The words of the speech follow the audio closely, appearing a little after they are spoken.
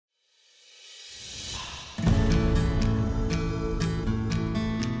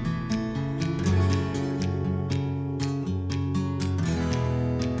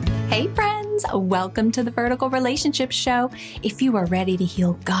Hey friends, welcome to the Vertical Relationship Show. If you are ready to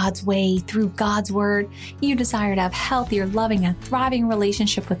heal God's way through God's Word, you desire to have healthier, loving, and thriving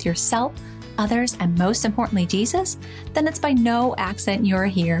relationship with yourself, others, and most importantly, Jesus, then it's by no accident you're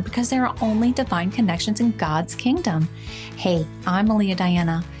here because there are only divine connections in God's kingdom. Hey, I'm Melia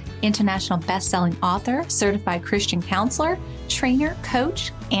Diana, international best-selling author, certified Christian counselor, trainer,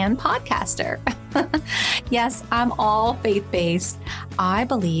 coach, and podcaster. Yes, I'm all faith-based. I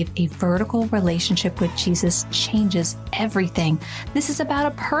believe a vertical relationship with Jesus changes everything. This is about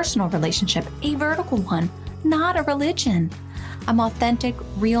a personal relationship, a vertical one, not a religion. I'm authentic,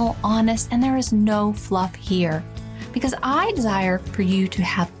 real, honest, and there is no fluff here. Because I desire for you to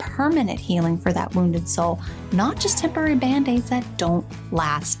have permanent healing for that wounded soul, not just temporary band-aids that don't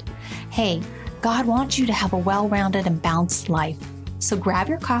last. Hey, God wants you to have a well-rounded and balanced life. So grab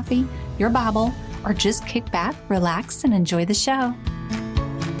your coffee, your Bible, or just kick back, relax, and enjoy the show.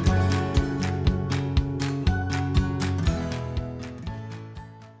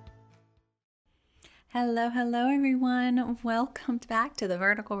 Hello, everyone. Welcome back to the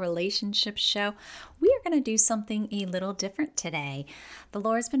Vertical Relationship Show. We are going to do something a little different today. The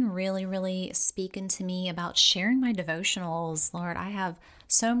Lord's been really speaking to me about sharing my devotionals. Lord, I have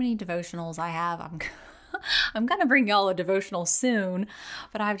so many devotionals I'm going to bring y'all a devotional soon,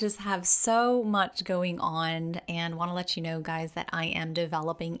 but I just have so much going on and want to let you know, guys, that I am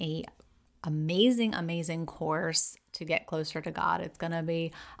developing a amazing course to get closer to God. It's going to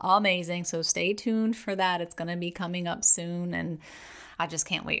be amazing. So stay tuned for that. It's going to be coming up soon and I just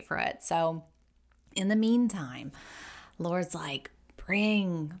can't wait for it. So in the meantime, Lord's like,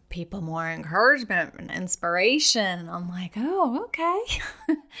 bring people more encouragement and inspiration. And I'm like, oh, okay.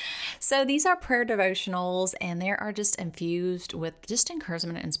 So these are prayer devotionals and they are just infused with just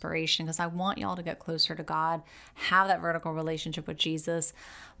encouragement and inspiration because I want y'all to get closer to God, have that vertical relationship with Jesus.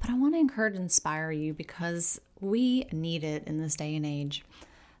 But I want to encourage and inspire you because we need it in this day and age.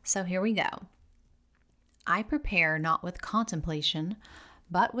 So here we go. I prepare not with contemplation,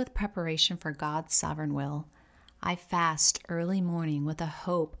 but with preparation for God's sovereign will. I fast early morning with the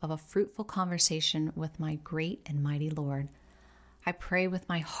hope of a fruitful conversation with my great and mighty Lord. I pray with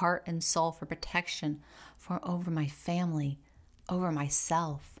my heart and soul for protection over my family, over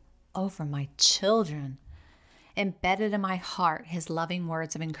myself, over my children. Embedded in my heart, His loving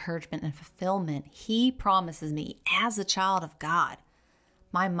words of encouragement and fulfillment, He promises me as a child of God.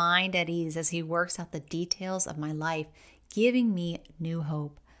 My mind at ease as He works out the details of my life, giving me new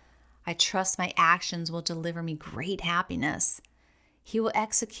hope. I trust my actions will deliver me great happiness. He will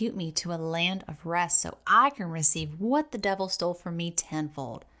execute me to a land of rest so I can receive what the devil stole from me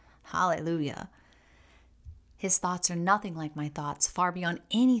tenfold. Hallelujah. His thoughts are nothing like my thoughts, far beyond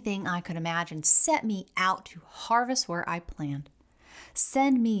anything I could imagine. Set me out to harvest where I planned.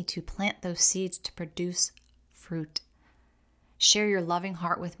 Send me to plant those seeds to produce fruit. Share your loving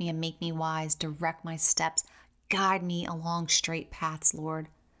heart with me and make me wise. Direct my steps. Guide me along straight paths, Lord.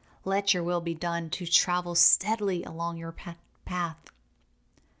 Let your will be done to travel steadily along your path.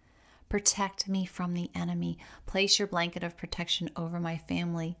 Protect me from the enemy. Place your blanket of protection over my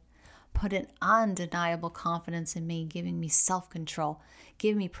family. Put an undeniable confidence in me, giving me self-control.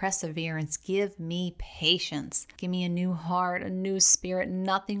 Give me perseverance. Give me patience. Give me a new heart, a new spirit.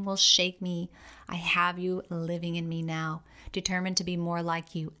 Nothing will shake me. I have you living in me now. Determined to be more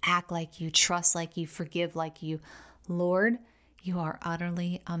like you, act like you, trust like you, forgive like you. Lord, you are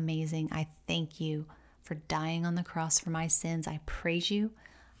utterly amazing. I thank you for dying on the cross for my sins. I praise you.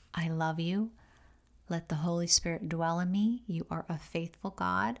 I love you. Let the Holy Spirit dwell in me. You are a faithful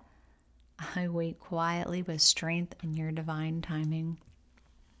God. I wait quietly with strength in your divine timing.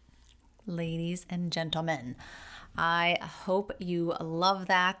 Ladies and gentlemen, I hope you love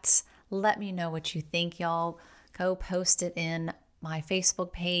that. Let me know what you think, y'all. Go post it in my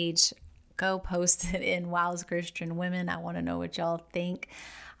Facebook page. Go post it in Wow's Christian Women. I want to know what y'all think.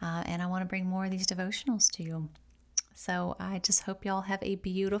 And I want to bring more of these devotionals to you. So I just hope y'all have a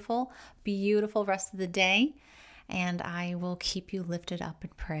beautiful rest of the day. And I will keep you lifted up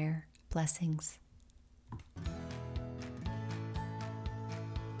in prayer. Blessings.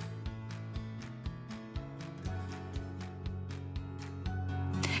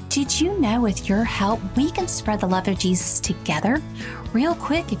 Did you know with your help, we can spread the love of Jesus together? Real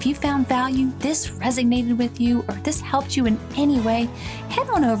quick, if you found value, this resonated with you, or this helped you in any way, head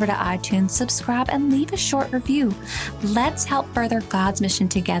on over to iTunes, subscribe, and leave a short review. Let's help further God's mission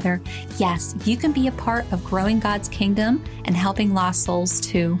together. Yes, you can be a part of growing God's kingdom and helping lost souls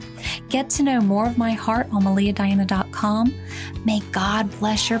too. Get to know more of my heart on meliadiana.com. May God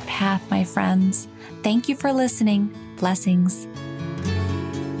bless your path, my friends. Thank you for listening. Blessings.